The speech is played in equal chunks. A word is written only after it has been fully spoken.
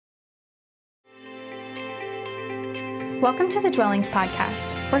Welcome to the Dwellings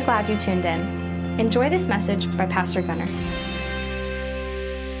Podcast. We're glad you tuned in. Enjoy this message by Pastor Gunnar.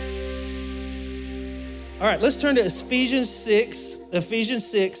 All right, let's turn to Ephesians 6. Ephesians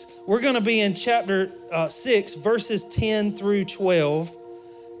 6. We're going to be in chapter 6, verses 10 through 12.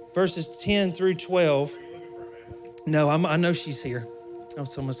 Verses 10 through 12. No, I know she's here. I'm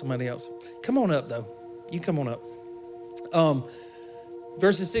talking somebody else. Come on up, though. You come on up.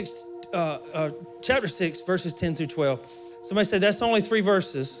 Chapter 6, verses 10 through 12. Somebody said, that's only 3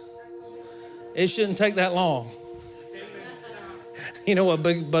 verses. It shouldn't take that long. You know what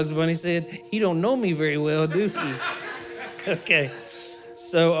Bugs Bunny said? He don't know me very well, do he? Okay.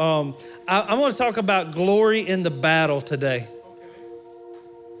 So I want to talk about glory in the battle today.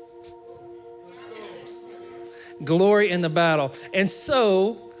 Glory in the battle. And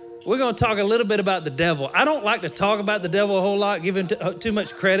so we're going to talk a little bit about the devil. I don't like to talk about the devil a whole lot, give him too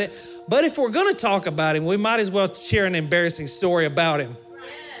much credit. But if we're going to talk about him, we might as well share an embarrassing story about him.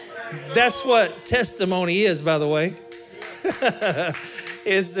 That's what testimony is, by the way.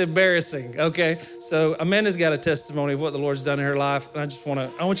 It's embarrassing, okay? So Amanda's got a testimony of what the Lord's done in her life. And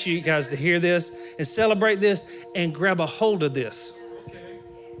I want you guys to hear this and celebrate this and grab a hold of this.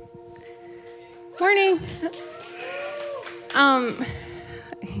 Morning.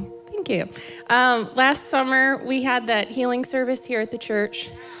 Thank you. Last summer, we had that healing service here at the church.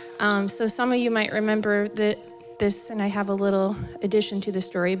 So some of you might remember this, and I have a little addition to the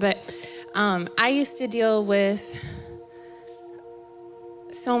story, but I used to deal with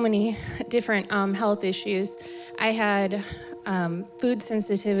so many different health issues. I had food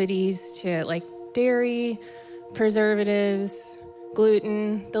sensitivities to like dairy, preservatives,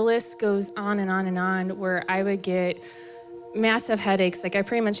 gluten. The list goes on and on and on, where I would get massive headaches. Like I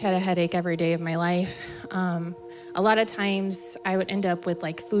pretty much had a headache every day of my life. A lot of times I would end up with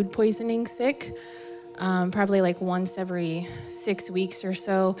like food poisoning sick, probably like once every 6 weeks or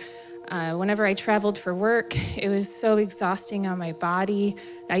so. Whenever I traveled for work, it was so exhausting on my body.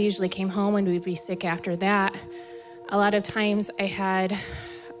 I usually came home and we'd be sick after that. A lot of times I had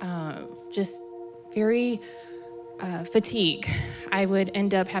just very fatigue. I would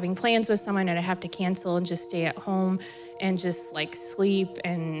end up having plans with someone and I'd have to cancel and just stay at home and just like sleep.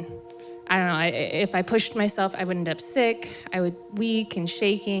 And I don't know, if I pushed myself, I would end up sick. I would weak and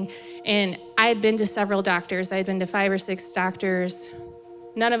shaking. And I had been to several doctors. I had been to 5 or 6 doctors.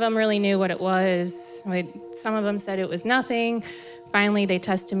 None of them really knew what it was. Some of them said it was nothing. Finally, they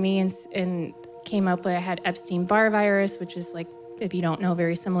tested me and came up with I had Epstein-Barr virus, which is like, if you don't know,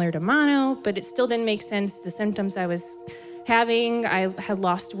 very similar to mono, but it still didn't make sense. The symptoms I was having, I had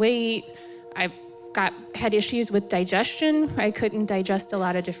lost weight. I had issues with digestion. I couldn't digest a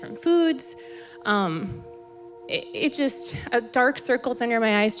lot of different foods. It just, dark circles under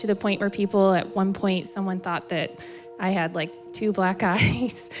my eyes to the point where people, at one point, someone thought that I had like 2 black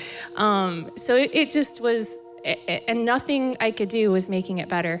eyes. So it just was, and nothing I could do was making it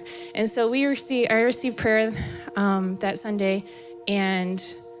better. And so I received prayer that Sunday, and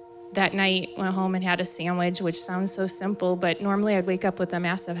that night went home and had a sandwich, which sounds so simple, but normally I'd wake up with a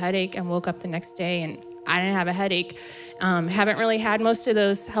massive headache and woke up the next day and I didn't have a headache. Haven't really had most of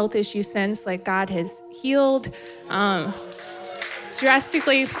those health issues since. Like God has healed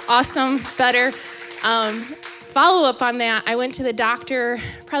drastically, awesome, better. Follow up on that, I went to the doctor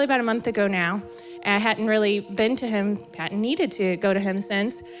probably about a month ago now. I hadn't really been to him, hadn't needed to go to him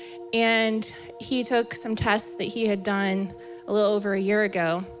since. And he took some tests that he had done a little over a year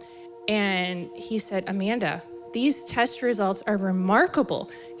ago. And he said, Amanda, these test results are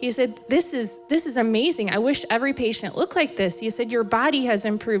remarkable. He said, this is amazing. I wish every patient looked like this. He said, your body has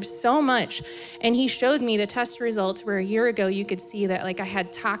improved so much. And he showed me the test results where a year ago you could see that like I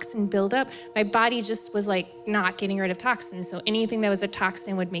had toxin buildup. My body just was like not getting rid of toxins. So anything that was a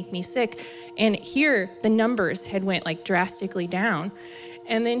toxin would make me sick. And here the numbers had went like drastically down.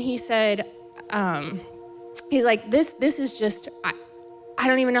 And then he said, he's like, this is just, I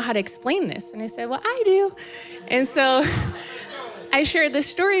don't even know how to explain this. And I said, well, I do. And so I shared this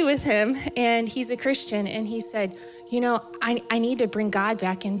story with him, and he's a Christian, and he said, I need to bring God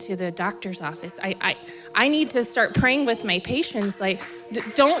back into the doctor's office. I need to start praying with my patients. Like,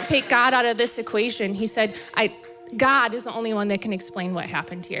 don't take God out of this equation. He said, God is the only one that can explain what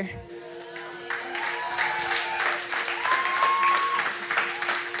happened here.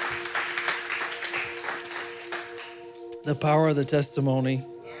 The power of the testimony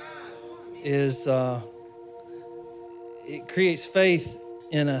is, it creates faith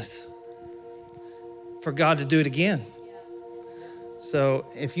in us for God to do it again. So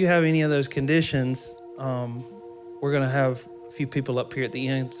if you have any of those conditions, we're going to have a few people up here at the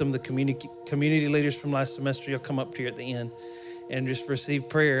end. Some of the community leaders from last semester, you'll come up here at the end and just receive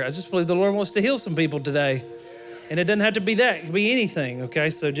prayer. I just believe the Lord wants to heal some people today. And it doesn't have to be that. It could be anything, okay?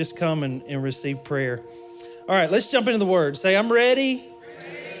 So just come and receive prayer. All right, let's jump into the Word. Say, I'm ready.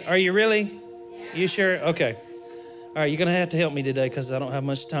 Are you really? Yeah. You sure? Okay. All right, you're going to have to help me today because I don't have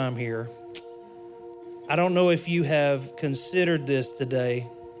much time here. I don't know if you have considered this today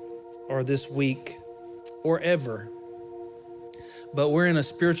or this week or ever, but we're in a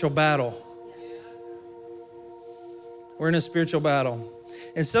spiritual battle. We're in a spiritual battle.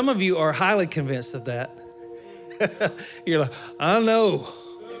 And some of you are highly convinced of that. You're like, I know.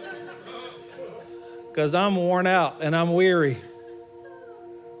 Because I'm worn out and I'm weary.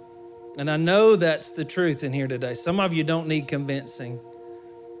 And I know that's the truth in here today. Some of you don't need convincing.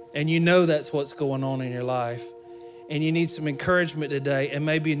 And you know that's what's going on in your life. And you need some encouragement today and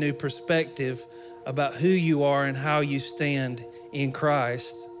maybe a new perspective about who you are and how you stand in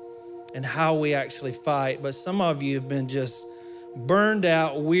Christ and how we actually fight. But some of you have been just burned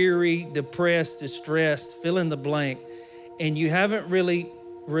out, weary, depressed, distressed, fill in the blank. And you haven't really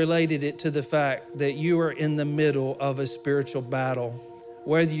related it to the fact that you are in the middle of a spiritual battle,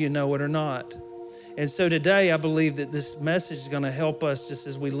 whether you know it or not. And so today, I believe that this message is going to help us just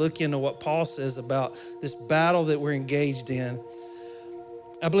as we look into what Paul says about this battle that we're engaged in.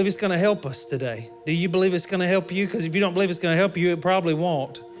 I believe it's going to help us today. Do you believe it's going to help you? Because if you don't believe it's going to help you, it probably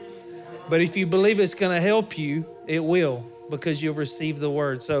won't. But if you believe it's going to help you, it will, because you'll receive the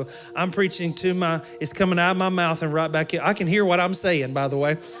word. So I'm preaching it's coming out of my mouth and right back in. I can hear what I'm saying, by the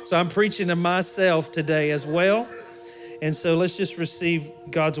way. So I'm preaching to myself today as well. And so let's just receive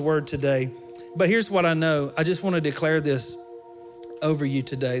God's word today. But here's what I know. I just want to declare this over you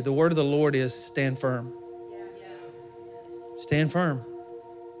today. The word of the Lord is stand firm. Stand firm.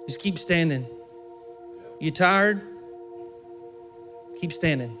 Just keep standing. You tired? Keep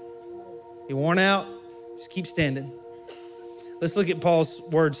standing. You worn out? Just keep standing. Let's look at Paul's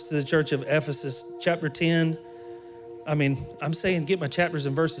words to the church of Ephesus, chapter 10. I'm saying get my chapters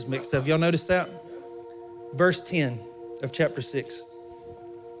and verses mixed up. Y'all notice that? Verse 10 of chapter 6.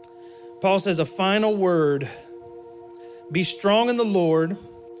 Paul says, a final word, be strong in the Lord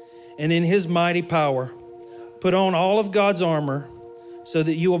and in his mighty power. Put on all of God's armor so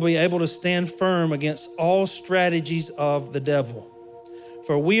that you will be able to stand firm against all strategies of the devil.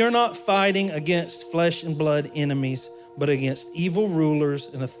 For we are not fighting against flesh and blood enemies, but against evil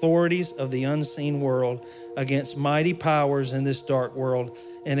rulers and authorities of the unseen world, against mighty powers in this dark world,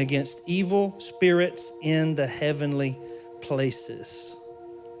 and against evil spirits in the heavenly places.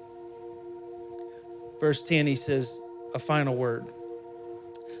 Verse 10, he says, a final word.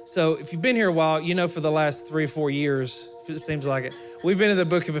 So if you've been here a while, you know for the last 3 or 4 years, it seems like it, we've been in the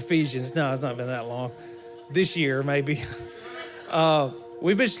book of Ephesians. No, it's not been that long. This year, maybe.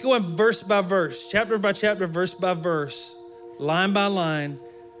 We've been just going verse by verse, chapter by chapter, verse by verse, line by line,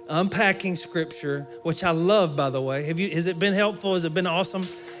 unpacking scripture, which I love, by the way. Has it been helpful? Has it been awesome?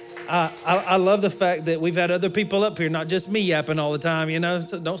 I love the fact that we've had other people up here, not just me yapping all the time,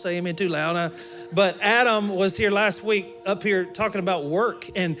 don't say amen too loud. But Adam was here last week up here talking about work,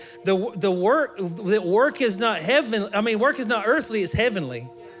 and the work is not heaven. Work is not earthly, it's heavenly.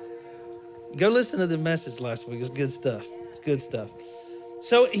 Go listen to the message last week. It's good stuff. It's good stuff.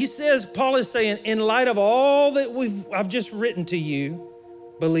 So he says, Paul is saying, in light of all that I've just written to you,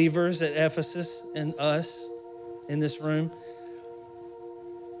 believers at Ephesus and us in this room,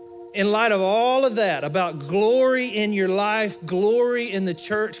 in light of all of that about glory in your life, glory in the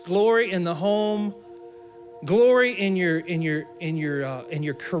church, glory in the home, glory in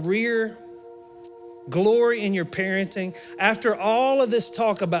your career, glory in your parenting. After all of this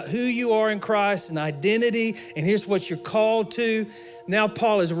talk about who you are in Christ and identity, and here's what you're called to, now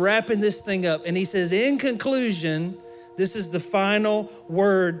Paul is wrapping this thing up, and he says, in conclusion, this is the final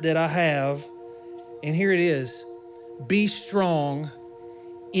word that I have, and here it is: be strong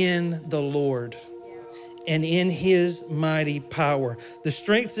in the Lord and in his mighty power. The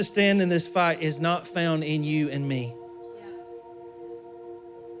strength to stand in this fight is not found in you and me.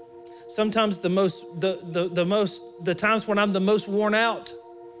 Sometimes the times when I'm the most worn out,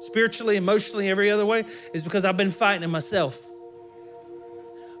 spiritually, emotionally, every other way, is because I've been fighting it myself.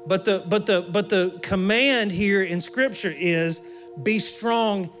 But the command here in Scripture is be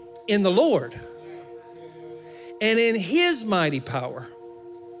strong in the Lord and in his mighty power.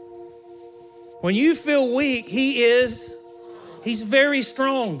 When you feel weak, he's very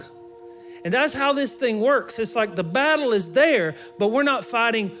strong. And that's how this thing works. It's like the battle is there, but we're not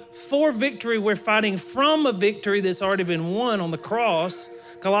fighting for victory. We're fighting from a victory that's already been won on the cross.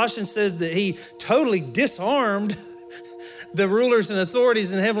 Colossians says that he totally disarmed the rulers and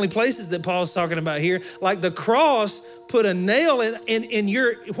authorities in heavenly places that Paul's talking about here. Like the cross put a nail in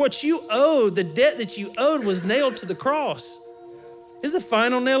your, what you owed, the debt that you owed was nailed to the cross. It's the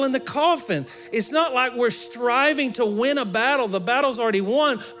final nail in the coffin. It's not like we're striving to win a battle. The battle's already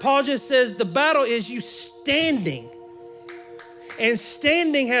won. Paul just says the battle is you standing. And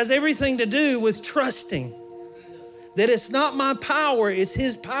standing has everything to do with trusting. That it's not my power, it's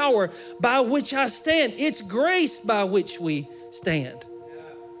his power by which I stand. It's grace by which we stand.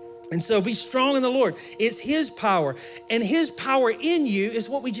 And so be strong in the Lord. It's his power. And his power in you is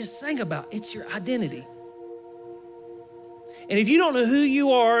what we just sang about. It's your identity. And if you don't know who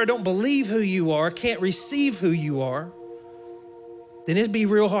you are, don't believe who you are, can't receive who you are, then it'd be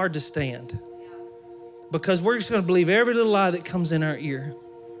real hard to stand. Because we're just going to believe every little lie that comes in our ear.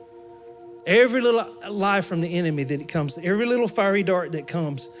 Every little lie from the enemy that it comes, every little fiery dart that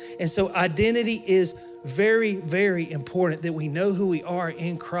comes. And so identity is very, very important that we know who we are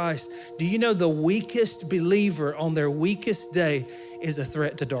in Christ. Do you know the weakest believer on their weakest day is a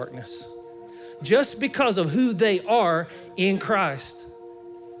threat to darkness? Just because of who they are in Christ.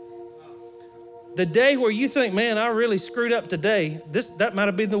 The day where you think, man, I really screwed up today, that might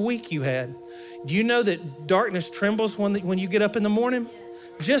have been the week you had. Do you know that darkness trembles when you get up in the morning?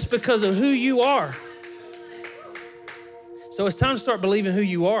 Just because of who you are. So it's time to start believing who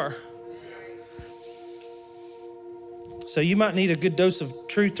you are. So you might need a good dose of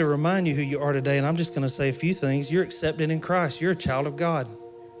truth to remind you who you are today. And I'm just going to say a few things. You're accepted in Christ. You're a child of God.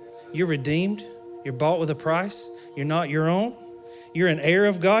 You're redeemed. You're bought with a price. You're not your own. You're an heir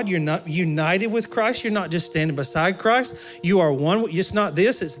of God. You're not united with Christ. You're not just standing beside Christ. You are one. It's not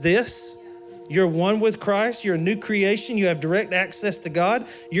this, it's this. You're one with Christ. You're a new creation. You have direct access to God.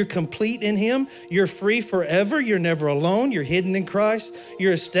 You're complete in him. You're free forever. You're never alone. You're hidden in Christ.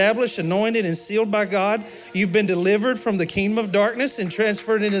 You're established, anointed, and sealed by God. You've been delivered from the kingdom of darkness and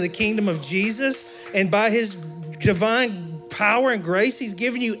transferred into the kingdom of Jesus. And by his divine power and grace, he's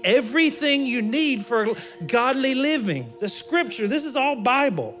given you everything you need for godly living. The scripture, this is all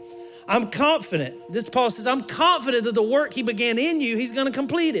Bible. I'm confident. Paul says, I'm confident that the work he began in you, he's going to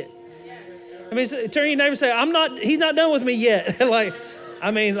complete it. I mean, turn to your neighbor and say, he's not done with me yet.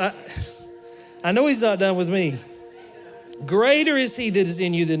 I know he's not done with me. Greater is he that is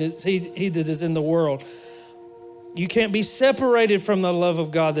in you than he that is in the world. You can't be separated from the love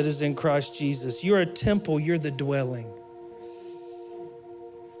of God that is in Christ Jesus. You're a temple, you're the dwelling.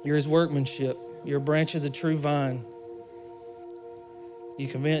 You're his workmanship. You're a branch of the true vine. You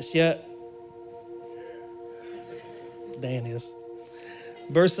convinced yet? Dan is.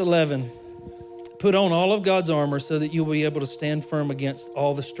 Verse 11. Put on all of God's armor so that you'll be able to stand firm against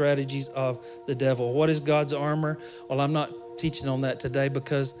all the strategies of the devil. What is God's armor? Well, I'm not teaching on that today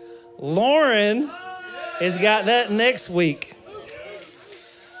because Lauren has got that next week.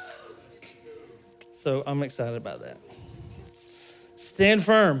 So I'm excited about that. Stand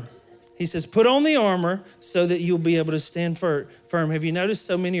firm. He says, put on the armor so that you'll be able to stand firm. Have you noticed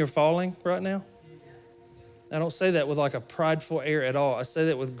so many are falling right now? I don't say that with like a prideful air at all. I say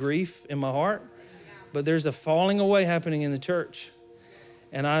that with grief in my heart. But there's a falling away happening in the church.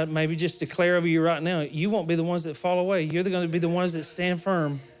 And I maybe just declare over you right now, you won't be the ones that fall away. You're going to be the ones that stand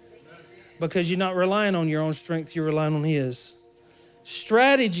firm because you're not relying on your own strength. You're relying on his.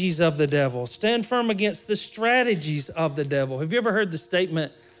 Strategies of the devil. Stand firm against the strategies of the devil. Have you ever heard the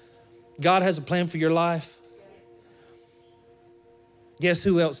statement, God has a plan for your life? Guess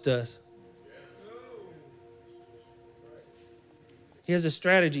who else does? He has a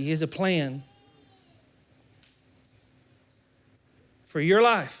strategy. He has a plan for your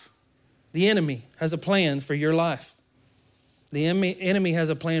life. The enemy has a plan for your life. The enemy has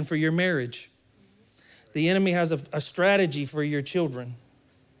a plan for your marriage. The enemy has a strategy for your children.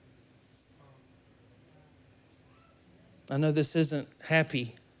 I know this isn't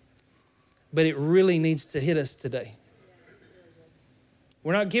happy, but it really needs to hit us today.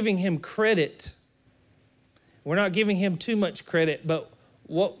 We're not giving him credit. We're not giving him too much credit, but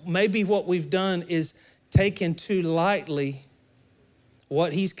what we've done is taken too lightly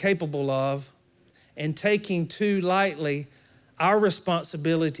what he's capable of and taking too lightly our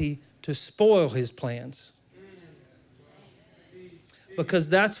responsibility to spoil his plans. Because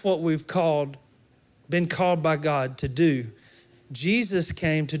that's what we've been called by God to do. Jesus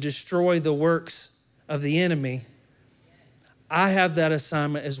came to destroy the works of the enemy. I have that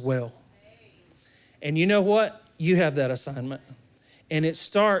assignment as well. And you know what? You have that assignment. And it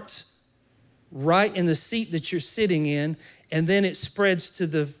starts right in the seat that you're sitting in, and then it spreads to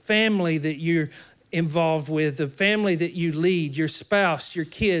the family that you're involved with, the family that you lead, your spouse, your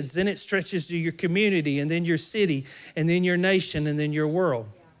kids. Then it stretches to your community, and then your city, and then your nation, and then your world.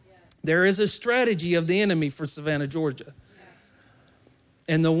 There is a strategy of the enemy for Savannah, Georgia.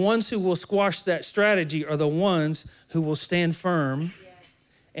 And the ones who will squash that strategy are the ones who will stand firm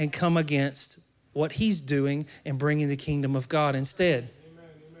and come against what he's doing and bringing the kingdom of God instead.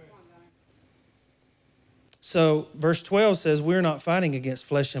 So verse 12 says, we're not fighting against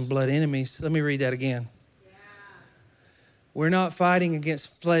flesh and blood enemies. Let me read that again. We're not fighting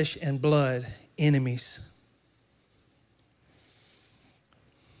against flesh and blood enemies.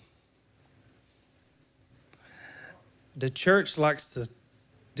 The church likes to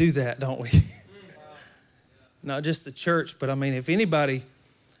do that, don't we? Not just the church, but I mean, if anybody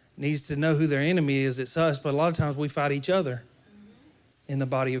needs to know who their enemy is, it's us. But a lot of times we fight each other in the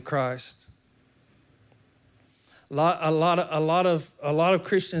body of Christ. A lot of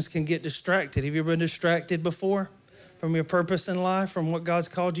Christians can get distracted. Have you ever been distracted before from your purpose in life, from what God's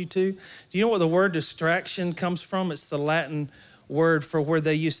called you to? Do you know what the word distraction comes from? It's the Latin word for where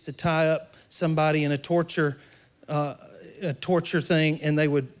they used to tie up somebody in a torture thing, and they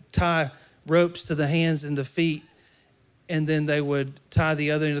would tie ropes to the hands and the feet, and then they would tie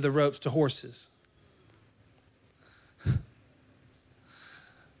the other end of the ropes to horses.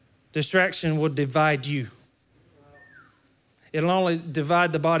 Distraction will divide you. It'll only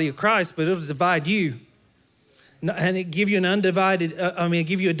divide the body of Christ, but it'll divide you. And it give you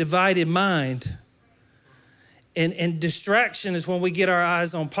give you a divided mind. And distraction is when we get our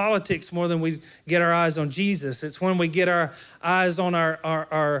eyes on politics more than we get our eyes on Jesus. It's when we get our eyes on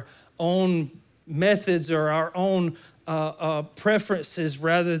our own methods or our own preferences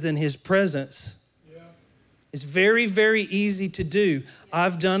rather than his presence. Yeah. It's very, very easy to do.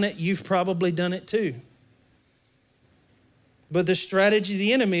 I've done it. You've probably done it too. But the strategy of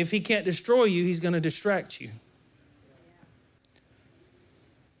the enemy, if he can't destroy you, he's going to distract you.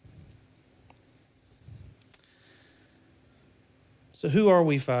 So who are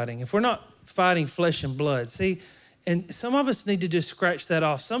we fighting? If we're not fighting flesh and blood, see, and some of us need to just scratch that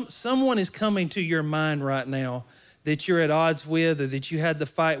off. Someone is coming to your mind right now that you're at odds with, or that you had the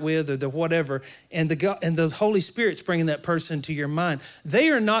fight with, or the whatever, and the Holy Spirit's bringing that person to your mind. They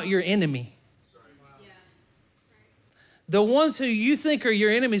are not your enemy. The ones who you think are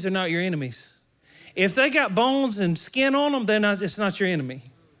your enemies are not your enemies. If they got bones and skin on them, then it's not your enemy.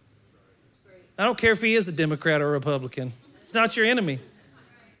 I don't care if he is a Democrat or a Republican. It's not your enemy.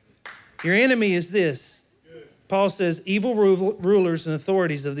 Your enemy is this. Paul says, evil rulers and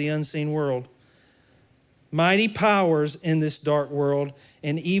authorities of the unseen world, mighty powers in this dark world,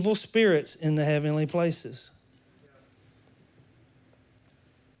 and evil spirits in the heavenly places.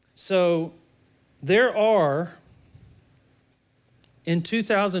 So there are, in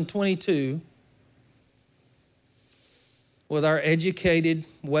 2022, with our educated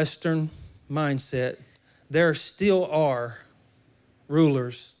Western mindset, there still are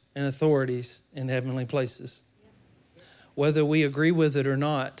rulers and authorities in heavenly places. Whether we agree with it or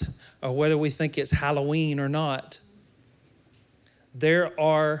not, or whether we think it's Halloween or not, there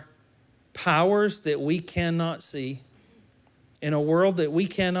are powers that we cannot see in a world that we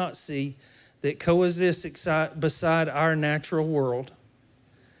cannot see that coexist beside our natural world,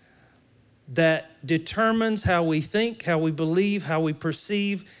 that determines how we think, how we believe, how we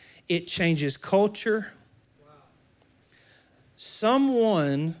perceive. It changes culture. Wow.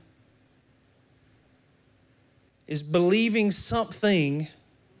 Someone is believing something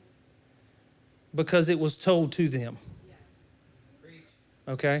because it was told to them.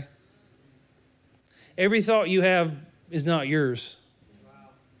 Okay? Every thought you have is not yours.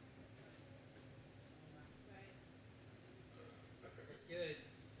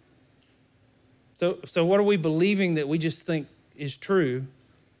 So what are we believing that we just think is true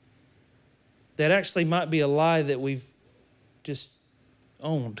that actually might be a lie that we've just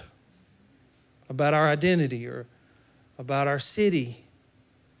owned about our identity or about our city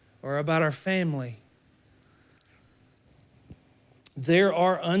or about our family? There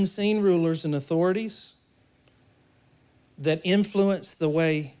are unseen rulers and authorities that influence the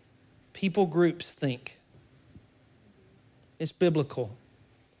way people groups think. It's biblical.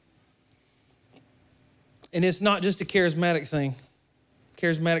 And it's not just a charismatic thing,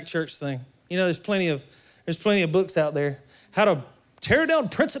 charismatic church thing. You know, there's plenty of books out there, how to tear down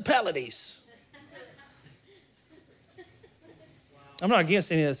principalities. I'm not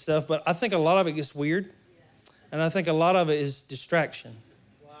against any of that stuff, but I think a lot of it gets weird. And I think a lot of it is distraction.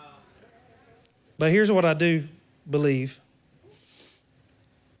 But here's what I do believe.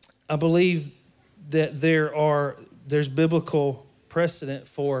 I believe that there's biblical precedent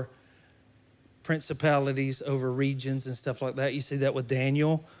for principalities over regions and stuff like that. You see that with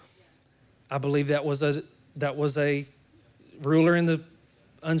Daniel. I believe that was a ruler in the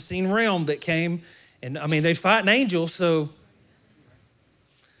unseen realm that came, and I mean, they fighting angels, so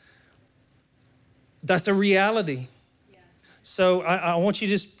that's a reality. So I want you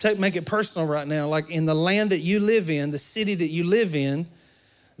to just make it personal right now. Like in the land that you live in, the city that you live in,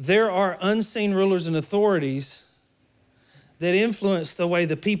 there are unseen rulers and authorities that influence the way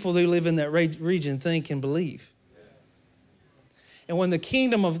the people who live in that region think and believe. And when the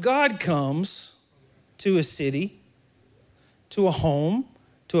kingdom of God comes to a city, to a home,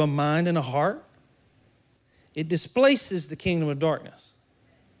 to a mind and a heart, it displaces the kingdom of darkness.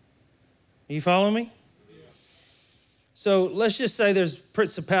 You follow me? So let's just say there's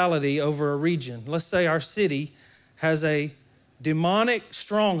principality over a region. Let's say our city has a demonic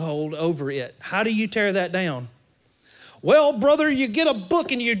stronghold over it. How do you tear that down? Well, brother, you get a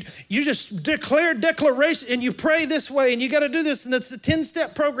book and you just declare declaration and you pray this way and you got to do this and it's a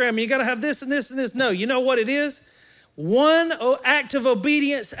 10-step program and you got to have this and this and this. No, you know what it is? One act of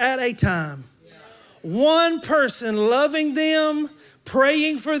obedience at a time. One person loving them,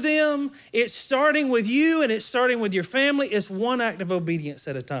 praying for them. It's starting with you and it's starting with your family. It's one act of obedience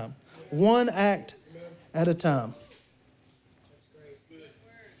at a time. One act at a time.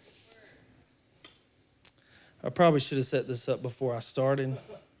 I probably should have set this up before I started.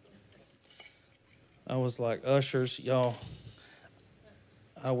 I was like, ushers, y'all,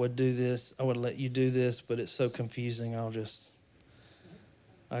 I would do this. I would let you do this, but it's so confusing.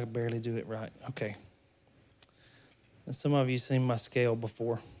 I barely do it right. Okay. And some of you seen my scale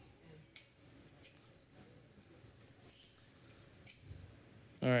before.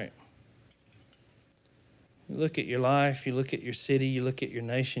 All right. You look at your life, you look at your city, you look at your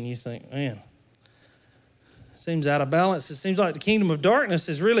nation, you think, man, seems out of balance. It seems like the kingdom of darkness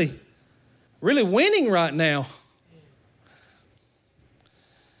is really winning right now.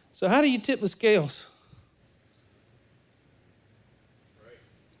 So how do you tip the scales?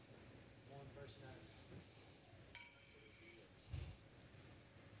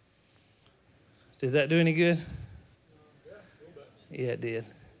 Did that do any good? Yeah, it did.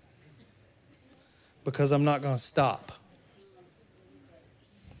 Because I'm not going to stop.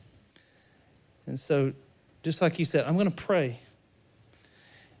 And so, just like you said, I'm going to pray.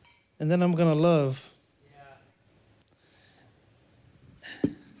 And then I'm going to love.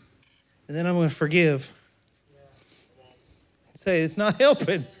 And then I'm going to forgive. Say, it's not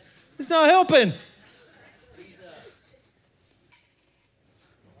helping. It's not helping.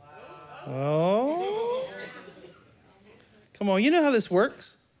 Oh. Come on, you know how this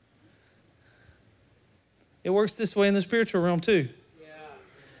works. It works this way in the spiritual realm too.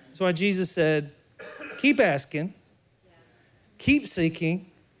 That's why Jesus said, keep asking, keep seeking,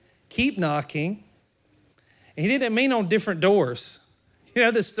 keep knocking. And he didn't mean on different doors. You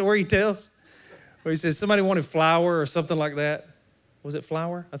know the story he tells? Where he says somebody wanted flour or something like that. Was it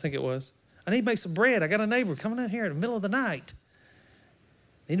flour? I think it was. I need to make some bread. I got a neighbor coming in here in the middle of the night.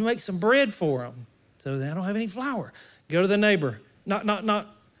 I need to make some bread for him. So I don't have any flour. Go to the neighbor. Not.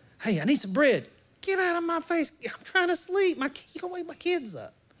 Hey, I need some bread. Get out of my face. I'm trying to sleep. You're going to wake my kids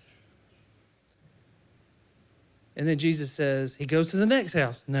up. And then Jesus says, he goes to the next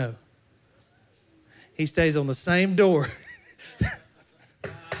house. No. He stays on the same door.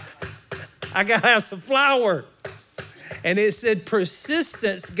 I got to have some flour. And it said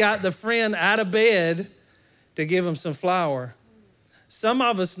persistence got the friend out of bed to give him some flour. Some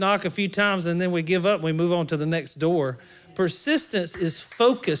of us knock a few times and then we give up and we move on to the next door. Persistence is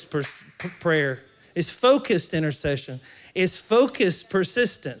focused prayer. It's focused intercession. It's focused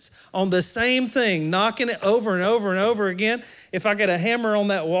persistence on the same thing, knocking it over and over and over again. If I get a hammer on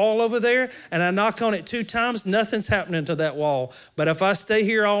that wall over there and I knock on it 2 times, nothing's happening to that wall. But if I stay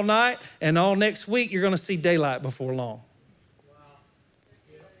here all night and all next week, you're going to see daylight before long. Wow.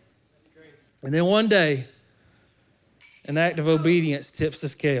 That's great. And then one day, an act of obedience tips the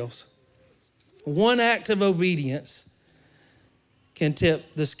scales. One act of obedience can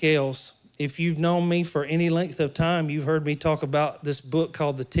tip the scales. If you've known me for any length of time, you've heard me talk about this book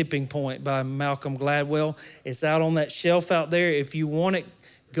called The Tipping Point by Malcolm Gladwell. It's out on that shelf out there. If you want it,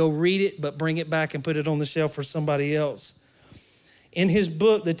 go read it, but bring it back and put it on the shelf for somebody else. In his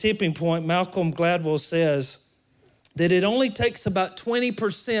book, The Tipping Point, Malcolm Gladwell says that it only takes about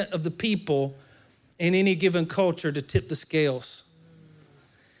 20% of the people in any given culture to tip the scales.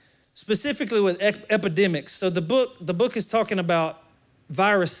 Specifically with epidemics. So the book is talking about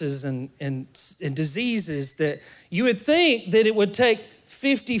viruses and diseases that you would think that it would take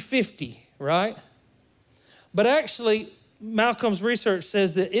 50-50, right? But actually, Malcolm's research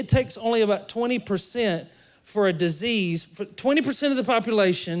says that it takes only about 20% for a disease, for 20% of the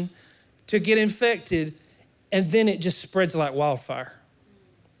population to get infected, and then it just spreads like wildfire.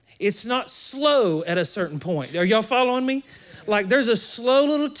 It's not slow at a certain point. Are y'all following me? Like there's a slow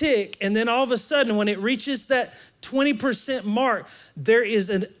little tick, and then all of a sudden when it reaches that 20% mark, there is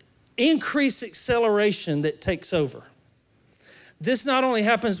an increased acceleration that takes over. This not only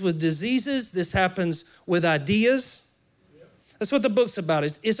happens with diseases, this happens with ideas. That's what the book's about.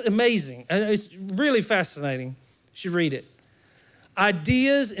 It's amazing. It's really fascinating. You should read it.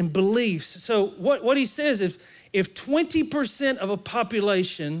 Ideas and beliefs. So what he says is if 20% of a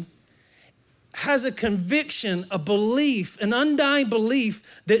population has a conviction, a belief, an undying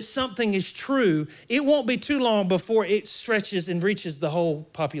belief that something is true, it won't be too long before it stretches and reaches the whole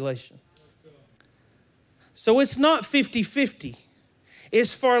population. So it's not 50-50.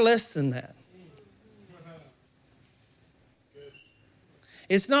 It's far less than that.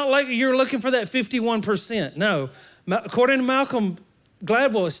 It's not like you're looking for that 51%. No, according to Malcolm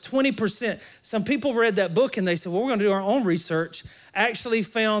Gladwell, it's 20%. Some people read that book and they said, well, we're going to do our own research. Actually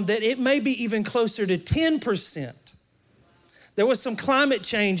found that it may be even closer to 10%. There was some climate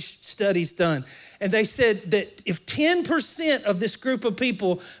change studies done. And they said that if 10% of this group of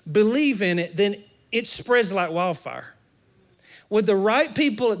people believe in it, then it spreads like wildfire. With the right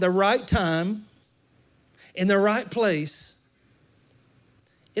people at the right time, in the right place,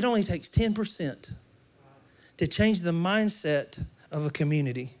 it only takes 10% to change the mindset of a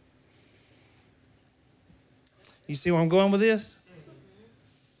community. You see where I'm going with this?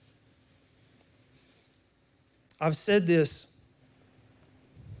 I've said this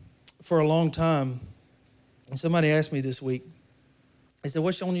for a long time. And somebody asked me this week, they said,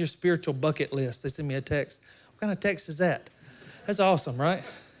 what's on your spiritual bucket list? They sent me a text. What kind of text is that? That's awesome, right?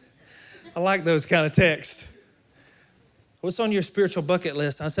 I like those kind of texts. What's on your spiritual bucket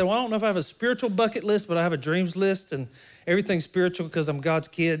list? I said, well, I don't know if I have a spiritual bucket list, but I have a dreams list, and everything's spiritual because I'm God's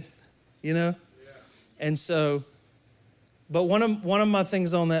kid, you know? Yeah. And so, but one of my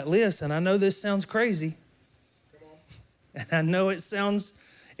things on that list, and I know this sounds crazy, and I know it sounds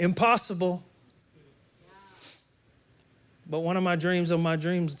impossible, but one of my dreams on my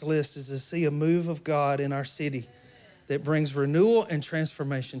dreams list is to see a move of God in our city that brings renewal and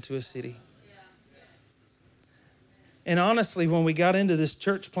transformation to a city. And honestly, when we got into this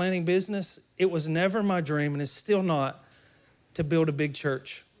church planting business, it was never my dream, and it's still not, to build a big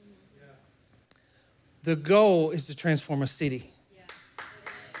church. The goal is to transform a city.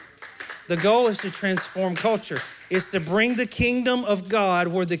 The goal is to transform culture. It's to bring the kingdom of God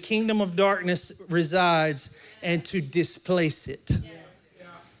where the kingdom of darkness resides and to displace it.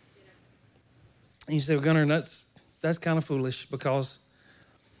 And you say, well, Gunnar, that's kind of foolish, because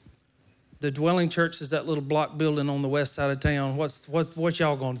the dwelling church is that little block building on the west side of town. What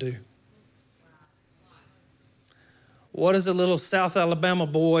y'all gonna do? What is a little South Alabama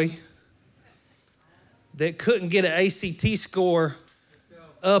boy that couldn't get an ACT score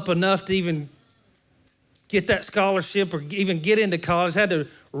up enough to even get that scholarship or even get into college, had to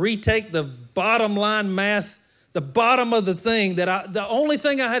retake the bottom line math, the bottom of the thing the only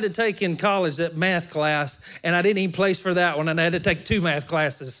thing I had to take in college, that math class, and I didn't even place for that one, and I had to take 2 math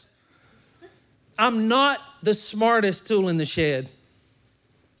classes. I'm not the smartest tool in the shed,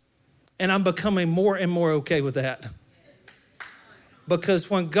 and I'm becoming more and more okay with that. Because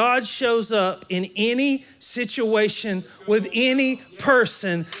when God shows up in any situation with any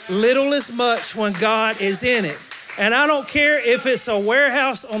person, little is much when God is in it. And I don't care if it's a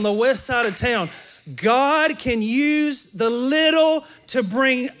warehouse on the west side of town. God can use the little to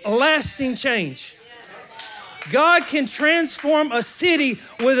bring lasting change. God can transform a city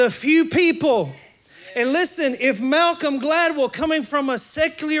with a few people. And listen, if Malcolm Gladwell, coming from a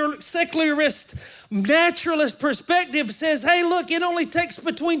secularist, naturalist perspective, says, hey, look, it only takes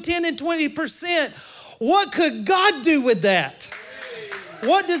between 10 and 20%, what could God do with that?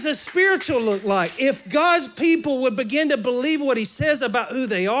 What does a spiritual look like? If God's people would begin to believe what he says about who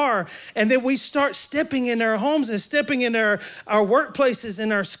they are, and then we start stepping in our homes and stepping in our workplaces,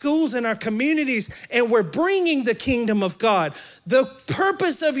 in our schools, in our communities, and we're bringing the kingdom of God. The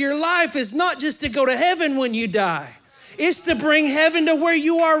purpose of your life is not just to go to heaven when you die. It's to bring heaven to where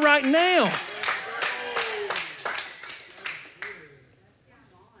you are right now.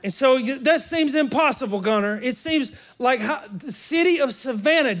 And so that seems impossible, Gunnar. It seems like the city of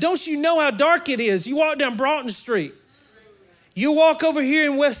Savannah. Don't you know how dark it is? You walk down Broughton Street. You walk over here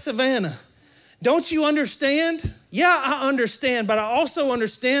in West Savannah. Don't you understand? Yeah, I understand, but I also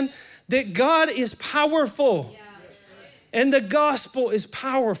understand that God is powerful. And the gospel is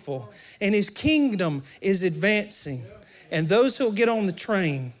powerful, and his kingdom is advancing. And those who'll get on the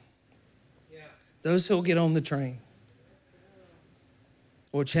train,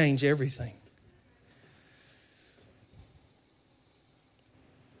 will change everything.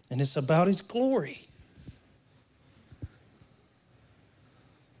 And it's about his glory.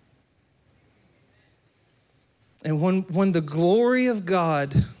 And when the glory of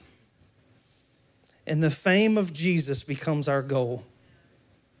God and the fame of Jesus becomes our goal,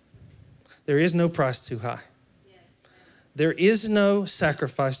 there is no price too high. There is no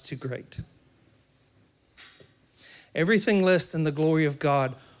sacrifice too great. Everything less than the glory of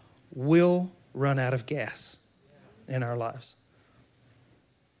God will run out of gas in our lives.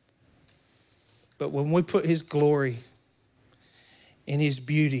 But when we put his glory and his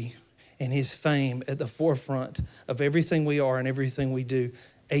beauty and his fame at the forefront of everything we are and everything we do,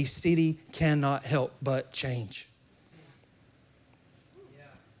 a city cannot help but change.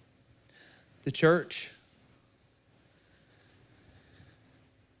 The church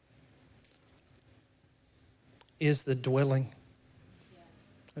is the dwelling.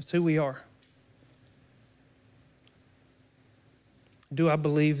 That's who we are. Do I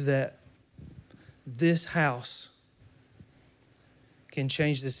believe that this house can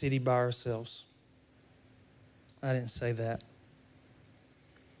change the city by ourselves? I didn't say that.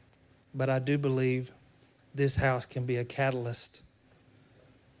 But I do believe this house can be a catalyst.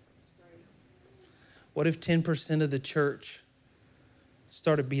 What if 10% of the church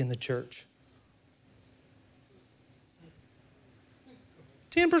started being the church?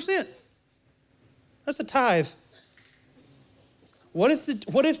 10%. That's a tithe. What if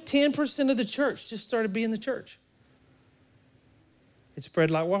 10% of the church just started being the church? It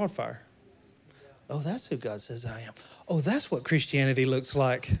spread like wildfire. Oh, that's who God says I am. Oh, that's what Christianity looks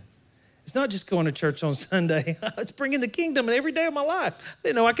like. It's not just going to church on Sunday. It's bringing the kingdom in every day of my life. I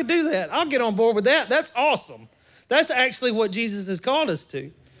didn't know I could do that. I'll get on board with that. That's awesome. That's actually what Jesus has called us to.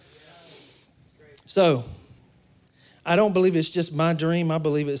 So, I don't believe it's just my dream. I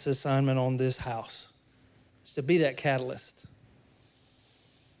believe it's assignment on this house. It's to be that catalyst.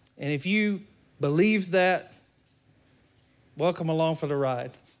 And if you believe that, welcome along for the ride.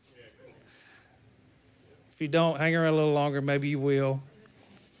 If you don't, hang around a little longer, maybe you will.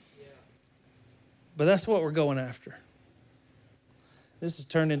 But that's what we're going after. This has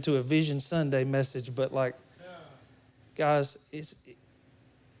turned into a Vision Sunday message, but guys,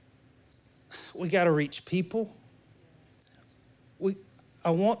 we got to reach people. I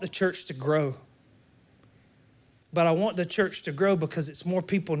want the church to grow. But I want the church to grow because it's more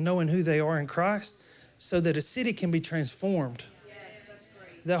people knowing who they are in Christ so that a city can be transformed. Yes, that's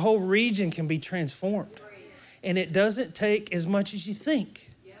great. The whole region can be transformed. And it doesn't take as much as you think.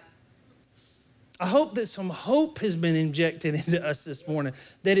 Yeah. I hope that some hope has been injected into us this morning,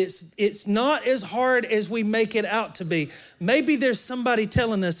 that it's not as hard as we make it out to be. Maybe there's somebody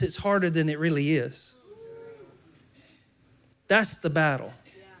telling us it's harder than it really is. That's the battle.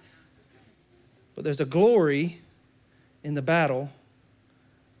 But there's a glory in the battle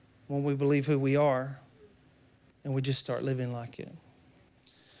when we believe who we are and we just start living like it.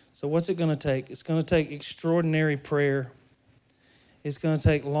 So what's it going to take? It's going to take extraordinary prayer. It's going to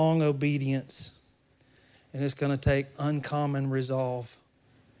take long obedience. And it's going to take uncommon resolve.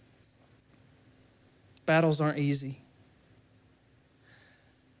 Battles aren't easy.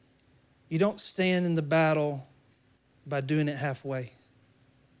 You don't stand in the battle by doing it halfway.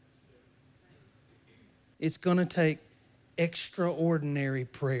 It's going to take extraordinary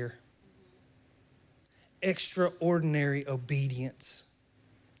prayer, extraordinary obedience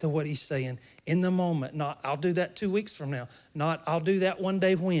to what he's saying in the moment. Not, I'll do that 2 weeks from now. Not, I'll do that one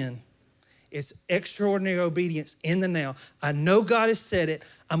day when. It's extraordinary obedience in the now. I know God has said it.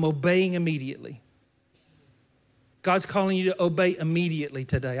 I'm obeying immediately. God's calling you to obey immediately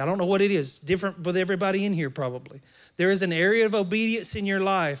today. I don't know what it is. Different with everybody in here probably. There is an area of obedience in your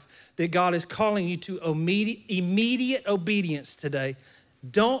life that God is calling you to immediate obedience today.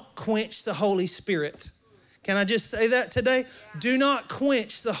 Don't quench the Holy Spirit. Can I just say that today? Yeah. Do not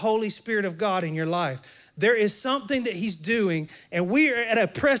quench the Holy Spirit of God in your life. There is something that he's doing, and we are at a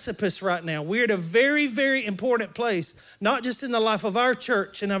precipice right now. We're at a very, very important place, not just in the life of our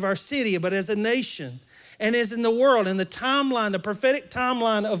church and of our city, but as a nation. And as in the world, in the timeline, the prophetic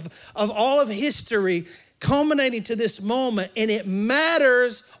timeline of all of history, culminating to this moment. And it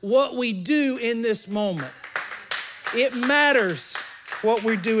matters what we do in this moment. It matters what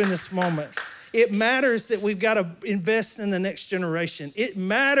we do in this moment. It matters that we've got to invest in the next generation. It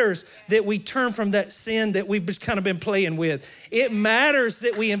matters that we turn from that sin that we've just kind of been playing with. It matters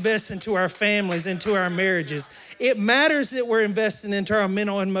that we invest into our families, into our marriages. It matters that we're investing into our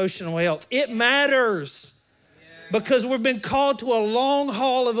mental and emotional health. It matters because we've been called to a long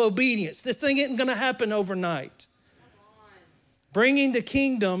haul of obedience. This thing isn't going to happen overnight. Bringing the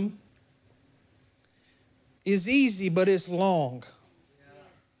kingdom is easy, but it's long.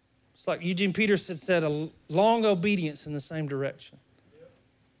 It's like Eugene Peterson said, a long obedience in the same direction.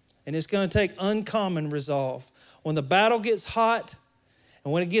 And it's going to take uncommon resolve. When the battle gets hot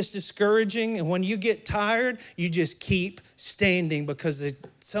and when it gets discouraging and when you get tired, you just keep standing because there's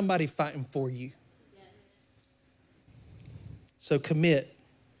somebody fighting for you. So commit.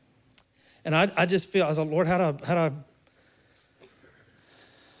 And I just feel, I was like, Lord, how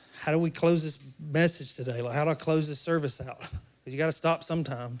do we close this message today? Like, how do I close this service out? Because you got to stop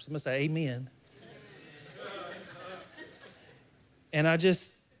sometimes. I'm going to say amen. And I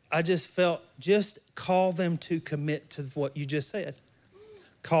just felt, just call them to commit to what you just said.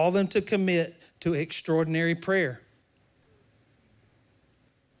 Call them to commit to extraordinary prayer.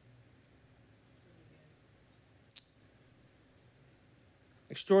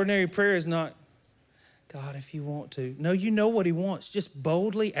 Extraordinary prayer is not, God, if you want to. No, you know what he wants. Just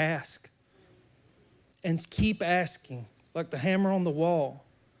boldly ask and keep asking like the hammer on the wall.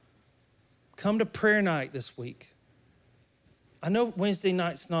 Come to prayer night this week. I know Wednesday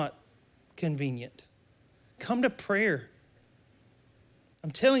night's not convenient. Come to prayer.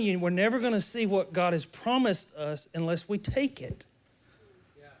 I'm telling you, we're never going to see what God has promised us unless we take it.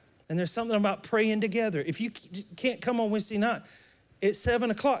 Yeah. And there's something about praying together. If you can't come on Wednesday night, at 7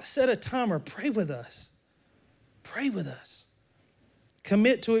 o'clock, set a timer, pray with us. Pray with us.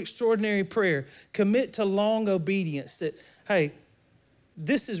 Commit to extraordinary prayer. Commit to long obedience. That, hey,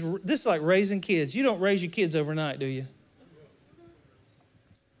 this is like raising kids. You don't raise your kids overnight, do you?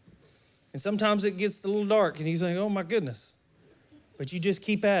 And sometimes it gets a little dark and you think, oh my goodness. But you just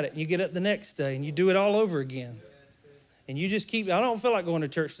keep at it and you get up the next day and you do it all over again. And you just keep, I don't feel like going to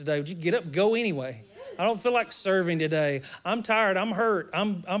church today, but you get up and go anyway. I don't feel like serving today. I'm tired, I'm hurt,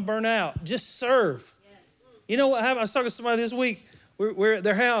 I'm burnt out. Just serve. You know what happened? I was talking to somebody this week. We're at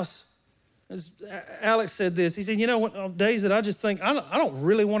their house. Alex said this. He said, you know what, on days that I just think, I don't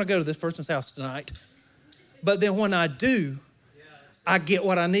really want to go to this person's house tonight. But then when I do, I get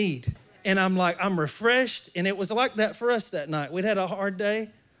what I need. And I'm like, I'm refreshed. And it was like that for us that night. We'd had a hard day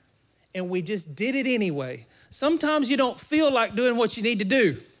and we just did it anyway. Sometimes you don't feel like doing what you need to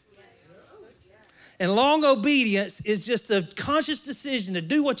do. And long obedience is just a conscious decision to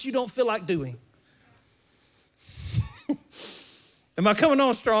do what you don't feel like doing. Am I coming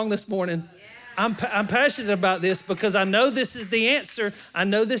on strong this morning? I'm passionate about this because I know this is the answer. I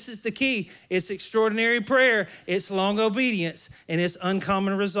know this is the key. It's extraordinary prayer. It's long obedience. And it's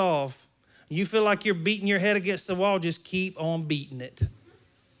uncommon resolve. You feel like you're beating your head against the wall, just keep on beating it.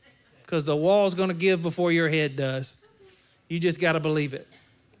 Because the wall's going to give before your head does. You just got to believe it.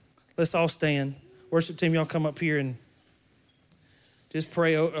 Let's all stand. Worship team, y'all come up here and just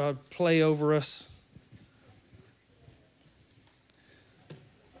play over us.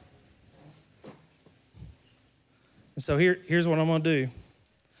 And so here's what I'm going to do.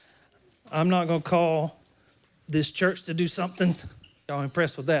 I'm not going to call this church to do something. Y'all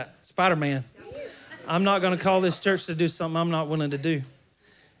impressed with that? Spider-Man. I'm not going to call this church to do something I'm not willing to do.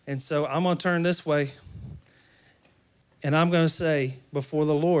 And so I'm going to turn this way. And I'm going to say before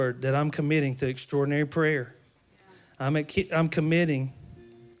the Lord that I'm committing to extraordinary prayer. I'm committing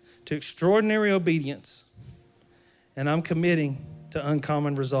to extraordinary obedience. And I'm committing to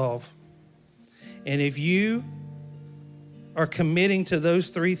uncommon resolve. And if you are committing to those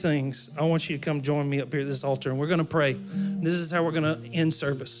three things, I want you to come join me up here at this altar. And we're going to pray. This is how we're going to end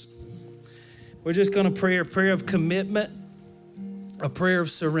service. We're just going to pray a prayer of commitment, a prayer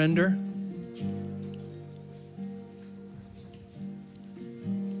of surrender.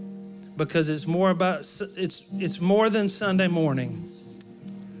 Because it's more than Sunday morning.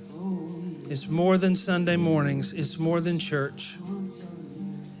 It's more than Sunday mornings. It's more than church.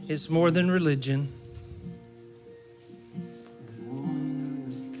 It's more than religion.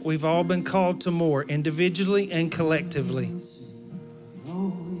 We've all been called to more, individually and collectively.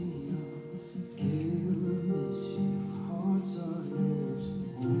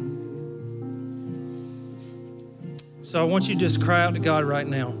 So I want you to just cry out to God right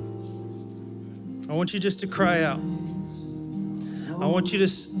now. I want you just to cry out. I want you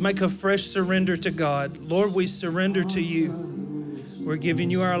to make a fresh surrender to God. Lord, we surrender to you. We're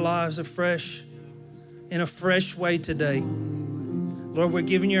giving you our lives afresh, in a fresh way today. Lord, we're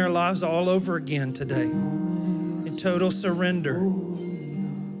giving you our lives all over again today in total surrender.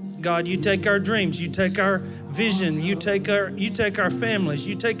 God, you take our dreams, you take our vision, you take our families,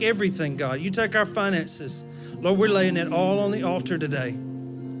 you take everything, God. You take our finances. Lord, we're laying it all on the altar today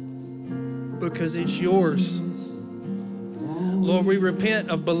because it's yours. Lord, we repent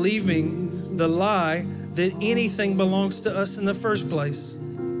of believing the lie that anything belongs to us in the first place.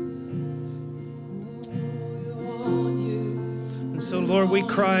 And so, Lord, we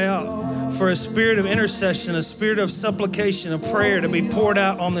cry out for a spirit of intercession, a spirit of supplication, a prayer to be poured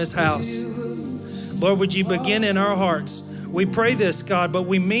out on this house. Lord, would you begin in our hearts? We pray this, God, but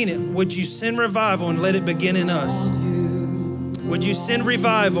we mean it. Would you send revival and let it begin in us? Would you send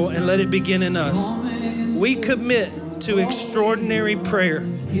revival and let it begin in us? We commit to extraordinary prayer,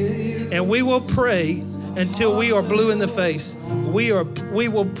 and we will pray until we are blue in the face. We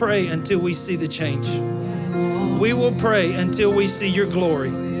will pray until we see the change. We will pray until we see your glory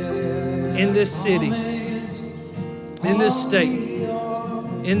in this city, in this state,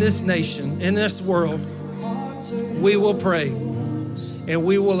 in this nation, in this world. We will pray and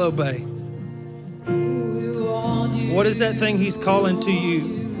we will obey. What is that thing he's calling to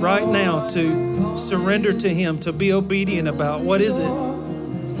you right now to surrender to him, to be obedient about? What is it?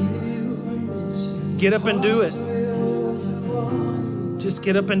 Get up and do it. Just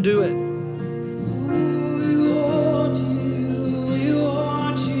get up and do it.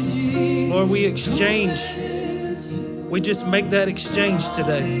 Lord, we exchange. We just make that exchange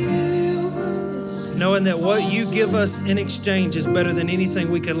today, knowing that what you give us in exchange is better than anything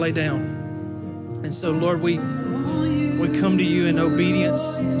we could lay down. And so, Lord, we come to you in obedience,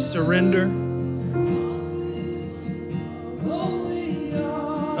 surrender,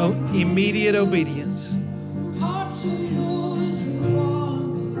 immediate obedience.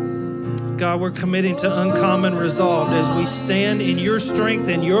 God, we're committing to uncommon resolve as we stand in your strength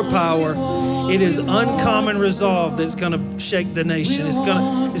and your power. It is uncommon resolve that's going to shake the nation. It's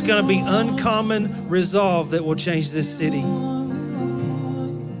going to be uncommon resolve that will change this city.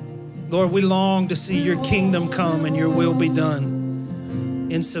 Lord, we long to see your kingdom come and your will be done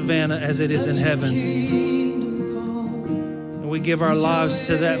in Savannah as it is in heaven. And we give our lives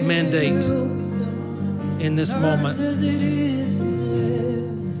to that mandate in this moment.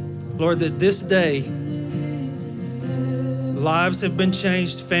 Lord, that this day, lives have been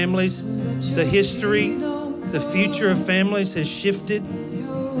changed, families, the history, the future of families has shifted.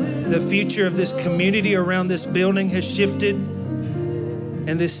 The future of this community around this building has shifted.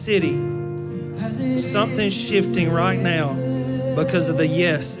 And this city, something's shifting right now because of the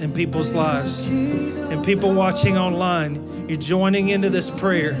yes in people's lives. And people watching online, you're joining into this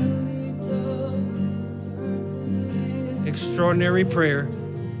prayer. Extraordinary prayer.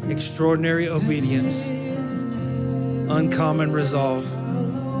 Extraordinary obedience, uncommon resolve.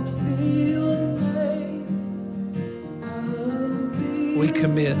 We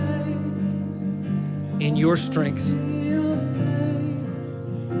commit in your strength.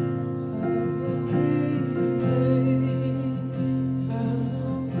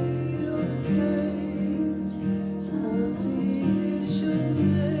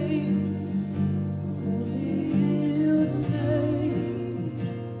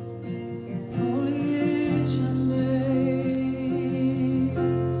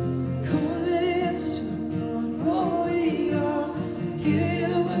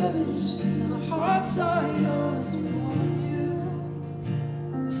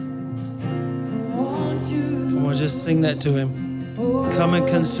 Just sing that to him. Come and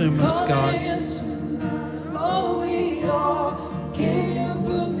consume us, God. Oh, we are. Give you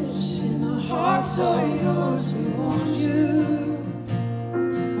permission. Our hearts are yours. We want you.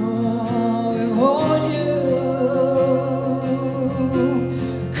 Oh, we want you.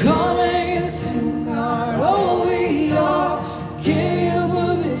 Come and consume God. Oh, we are. Give you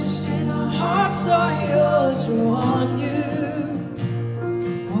permission. Our hearts are yours. We want you.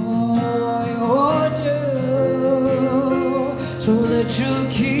 So let your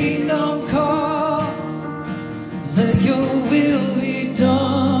kingdom come, let your will be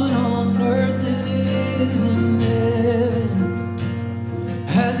done on earth as it is in heaven,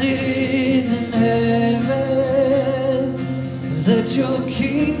 as it is in heaven. Let your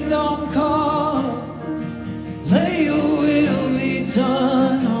kingdom come, let your will be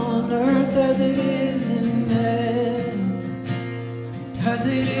done on earth as it is in heaven, as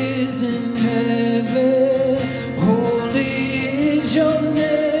it is in heaven. Holy is your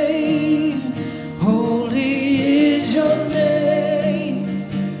name, holy is your name,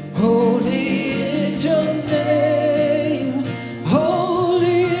 holy is your name,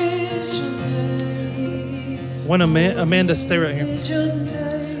 holy is your name. When Amanda, stay right here.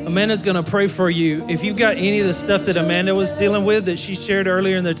 Amanda's going to pray for you. If you've got any of the stuff that Amanda was dealing with that she shared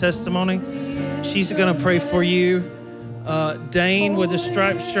earlier in their testimony, she's going to pray for you. Dane with the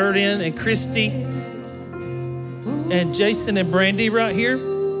striped shirt in, and Christy, and Jason and Brandy right here.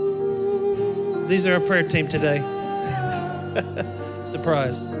 These are our prayer team today.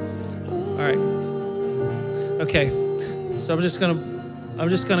 Surprise. All right. Okay. So I'm just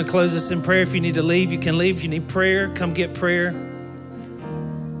gonna close this in prayer. If you need to leave, you can leave. If you need prayer, come get prayer.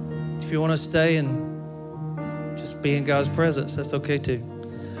 If you want to stay and just be in God's presence, that's okay too.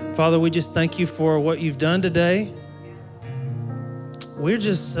 Father, we just thank you for what you've done today. We're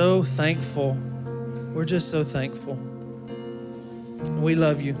just so thankful. We're just so thankful. We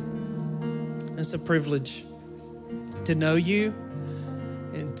love you. It's a privilege to know you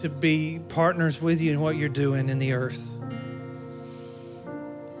and to be partners with you in what you're doing in the earth.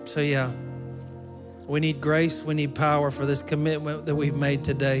 So yeah, we need grace, we need power for this commitment that we've made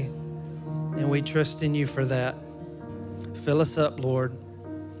today. And we trust in you for that. Fill us up, Lord.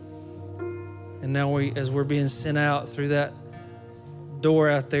 And now as we're being sent out through that door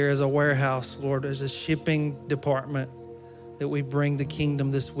out there as a warehouse, Lord, as a shipping department, that we bring the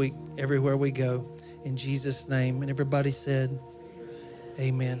kingdom this week everywhere we go. In Jesus' name. And everybody said,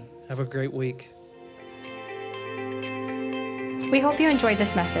 amen. Have a great week. We hope you enjoyed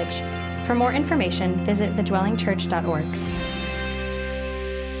this message. For more information, visit thedwellingchurch.org.